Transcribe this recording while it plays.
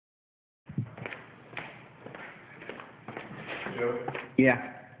show it? Yeah.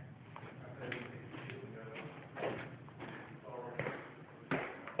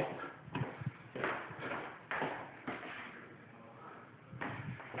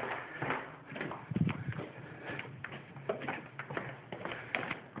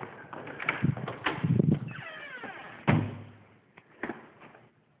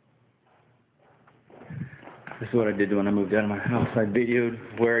 This is what I did when I moved out of my house. I videoed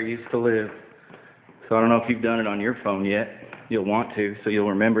where I used to live. So I don't know if you've done it on your phone yet. You'll want to, so you'll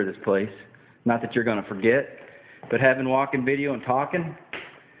remember this place. Not that you're going to forget, but having walking video and talking,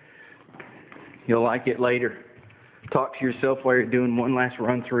 you'll like it later. Talk to yourself while you're doing one last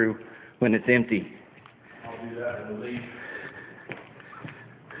run through when it's empty. I'll do that in the lead.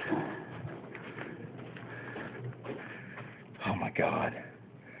 Oh my God.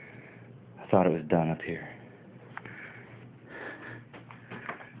 I thought it was done up here.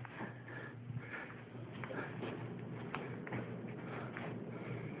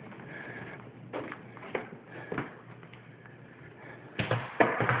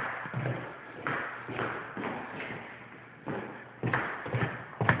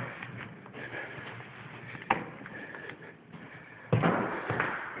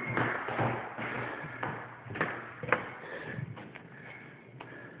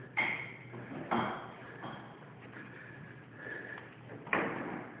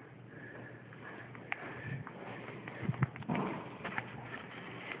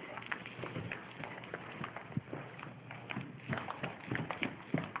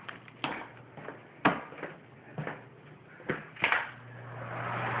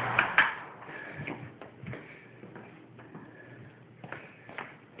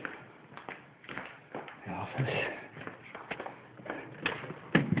 Office.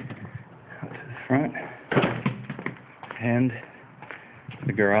 Out to the front. And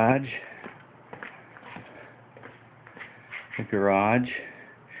the garage. The garage.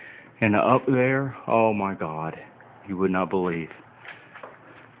 And up there, oh my God, you would not believe.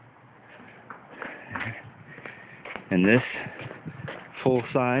 And this full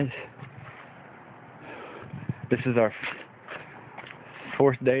size. This is our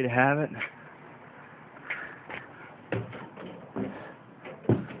fourth day to have it.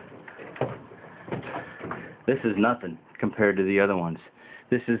 This is nothing compared to the other ones.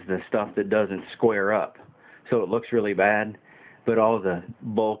 This is the stuff that doesn't square up. So it looks really bad, but all the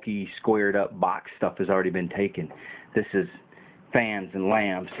bulky, squared up box stuff has already been taken. This is fans and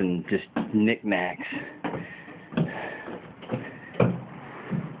lamps and just knickknacks.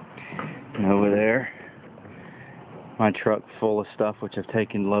 And over there, my truck full of stuff, which I've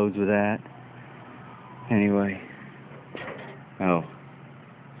taken loads of that. Anyway. Oh.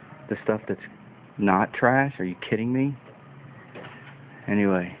 The stuff that's not trash? Are you kidding me?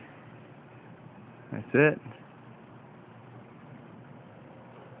 Anyway, that's it.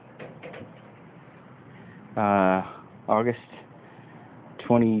 August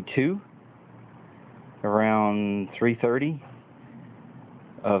 22, around 3:30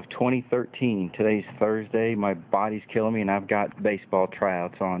 of 2013. Today's Thursday. My body's killing me, and I've got baseball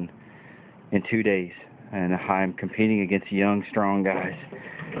tryouts on in 2 days, and I'm competing against young, strong guys.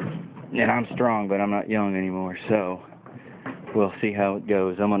 And I'm strong, but I'm not young anymore, so we'll see how it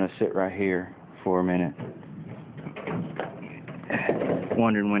goes. I'm going to sit right here for a minute,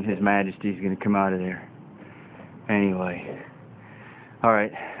 wondering when His Majesty's going to come out of there. Anyway,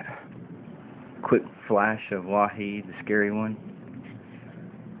 alright, quick flash of Wahid, the scary one.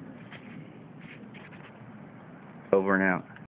 Over and out.